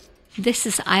This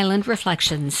is Island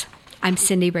Reflections. I'm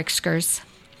Cindy Rickskers.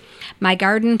 My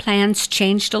garden plans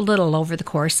changed a little over the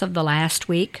course of the last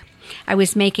week. I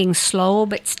was making slow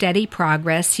but steady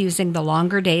progress using the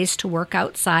longer days to work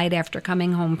outside after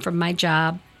coming home from my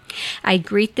job. I'd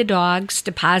greet the dogs,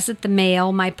 deposit the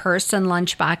mail, my purse and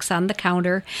lunchbox on the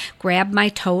counter, grab my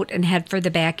tote, and head for the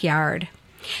backyard.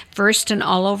 First, an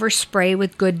all-over spray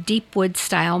with good deep wood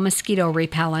style mosquito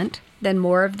repellent. Then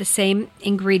more of the same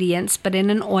ingredients, but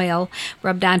in an oil,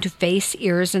 rubbed onto face,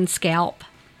 ears, and scalp.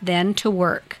 Then to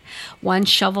work. One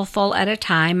shovelful at a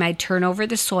time, I'd turn over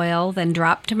the soil, then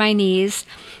drop to my knees.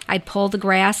 I'd pull the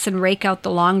grass and rake out the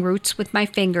long roots with my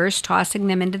fingers, tossing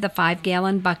them into the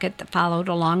 5-gallon bucket that followed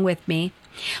along with me.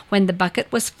 When the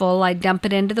bucket was full, I'd dump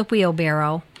it into the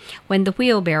wheelbarrow. When the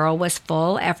wheelbarrow was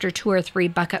full, after 2 or 3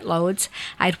 bucket loads,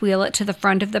 I'd wheel it to the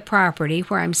front of the property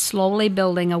where I'm slowly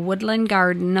building a woodland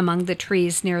garden among the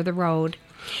trees near the road.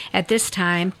 At this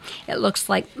time, it looks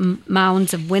like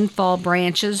mounds of windfall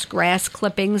branches, grass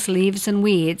clippings, leaves, and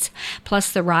weeds,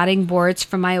 plus the rotting boards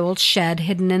from my old shed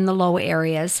hidden in the low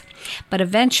areas. But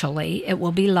eventually, it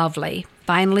will be lovely,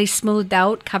 finely smoothed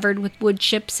out, covered with wood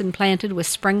chips, and planted with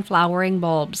spring-flowering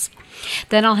bulbs.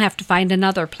 Then I'll have to find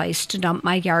another place to dump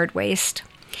my yard waste.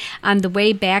 On the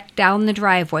way back down the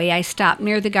driveway, I stop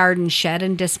near the garden shed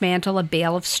and dismantle a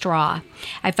bale of straw.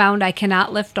 I found I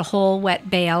cannot lift a whole wet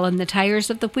bale, and the tires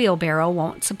of the wheelbarrow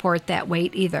won't support that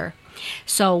weight either.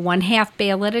 So 1/2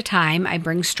 bale at a time, I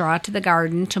bring straw to the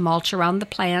garden to mulch around the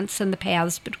plants and the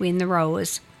paths between the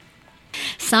rows.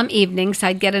 Some evenings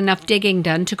I'd get enough digging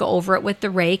done to go over it with the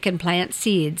rake and plant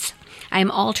seeds. I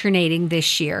am alternating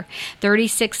this year,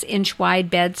 36-inch wide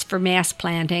beds for mass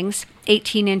plantings,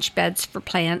 18-inch beds for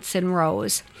plants in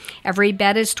rows. Every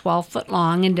bed is 12 foot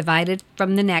long and divided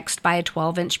from the next by a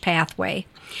 12-inch pathway.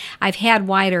 I've had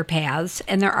wider paths,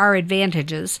 and there are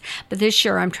advantages, but this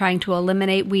year I'm trying to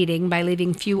eliminate weeding by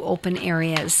leaving few open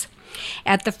areas.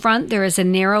 At the front, there is a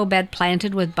narrow bed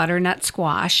planted with butternut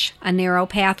squash. A narrow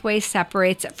pathway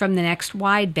separates it from the next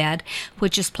wide bed,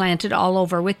 which is planted all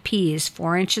over with peas,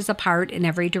 4 inches apart in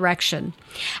every direction.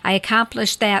 I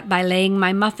accomplished that by laying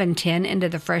my muffin tin into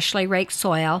the freshly raked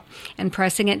soil and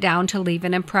pressing it down to leave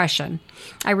an impression.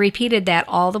 I repeated that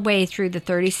all the way through the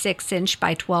 36-inch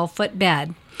by 12-foot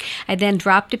bed. I then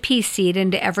dropped a pea seed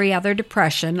into every other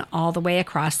depression all the way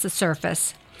across the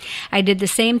surface. I did the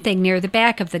same thing near the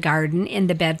back of the garden in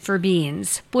the bed for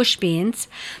beans. Bush beans,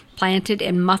 planted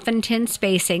in muffin tin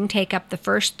spacing, take up the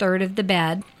first third of the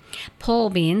bed. Pole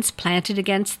beans, planted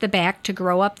against the back to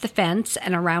grow up the fence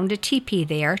and around a teepee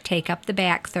there, take up the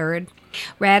back third.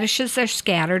 Radishes are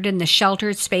scattered in the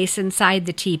sheltered space inside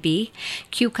the teepee.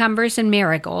 Cucumbers and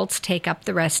marigolds take up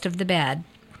the rest of the bed.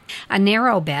 A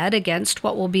narrow bed against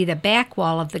what will be the back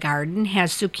wall of the garden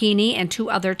has zucchini and 2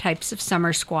 other types of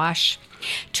summer squash.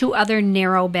 2 other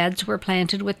narrow beds were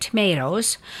planted with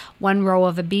tomatoes, 1 row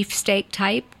of a beefsteak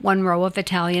type, 1 row of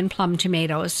Italian plum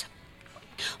tomatoes.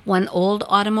 1 old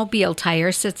automobile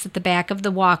tire sits at the back of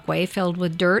the walkway filled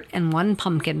with dirt and 1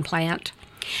 pumpkin plant.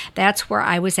 That's where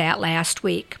I was at last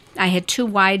week. I had 2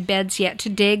 wide beds yet to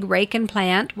dig, rake, and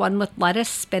plant, 1 with lettuce,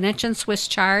 spinach, and Swiss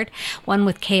chard, 1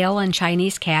 with kale and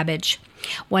Chinese cabbage.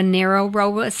 1 narrow row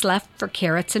was left for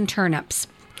carrots and turnips.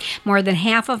 More than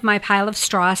half of my pile of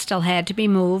straw still had to be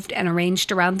moved and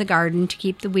arranged around the garden to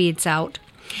keep the weeds out.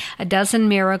 A dozen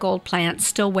marigold plants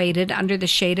still waited under the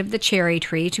shade of the cherry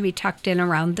tree to be tucked in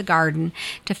around the garden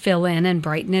to fill in and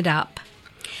brighten it up.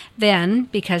 Then,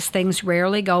 because things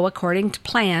rarely go according to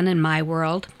plan in my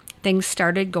world, things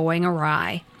started going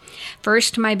awry.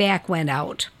 First, my back went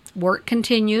out. Work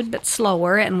continued, but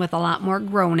slower and with a lot more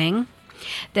groaning.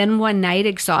 Then one night,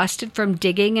 exhausted from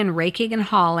digging and raking and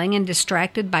hauling and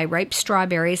distracted by ripe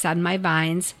strawberries on my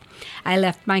vines, I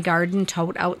left my garden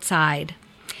tote outside.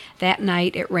 That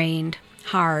night it rained,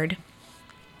 hard.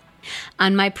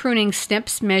 On my pruning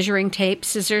snips, measuring tape,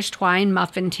 scissors, twine,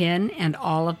 muffin tin, and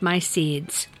all of my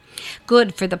seeds.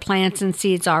 Good for the plants and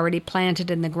seeds already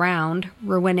planted in the ground,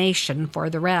 ruination for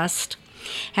the rest.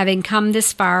 Having come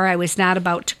this far, I was not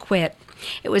about to quit.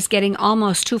 It was getting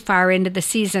almost too far into the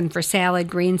season for salad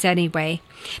greens anyway.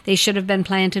 They should have been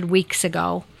planted weeks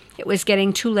ago. It was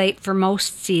getting too late for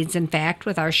most seeds, in fact,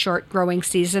 with our short growing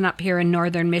season up here in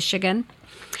northern Michigan.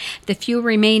 The few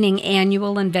remaining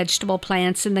annual and vegetable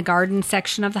plants in the garden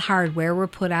section of the hardware were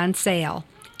put on sale,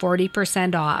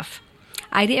 40% off.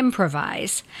 I'd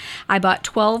improvise. I bought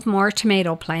 12 more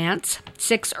tomato plants,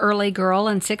 6 early girl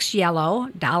and 6 yellow,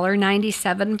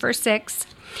 $1.97 for 6.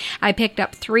 I picked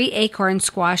up 3 acorn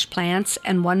squash plants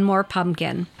and 1 more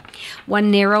pumpkin. 1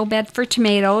 narrow bed for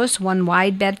tomatoes, 1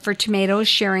 wide bed for tomatoes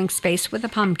sharing space with a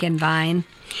pumpkin vine.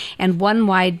 and one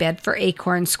wide bed for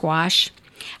acorn squash.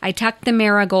 I tucked the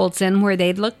marigolds in where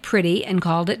they'd look pretty and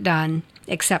called it done,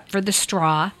 except for the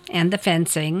straw and the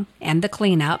fencing and the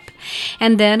cleanup.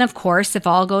 And then, of course, if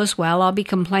all goes well, I'll be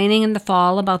complaining in the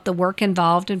fall about the work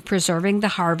involved in preserving the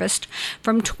harvest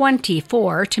from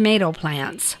 24 tomato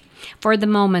plants. For the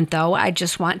moment, though, I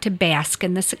just want to bask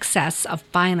in the success of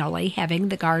finally having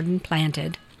the garden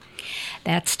planted.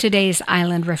 That's today's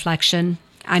Island Reflection.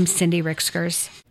 I'm Cindy Rixkers.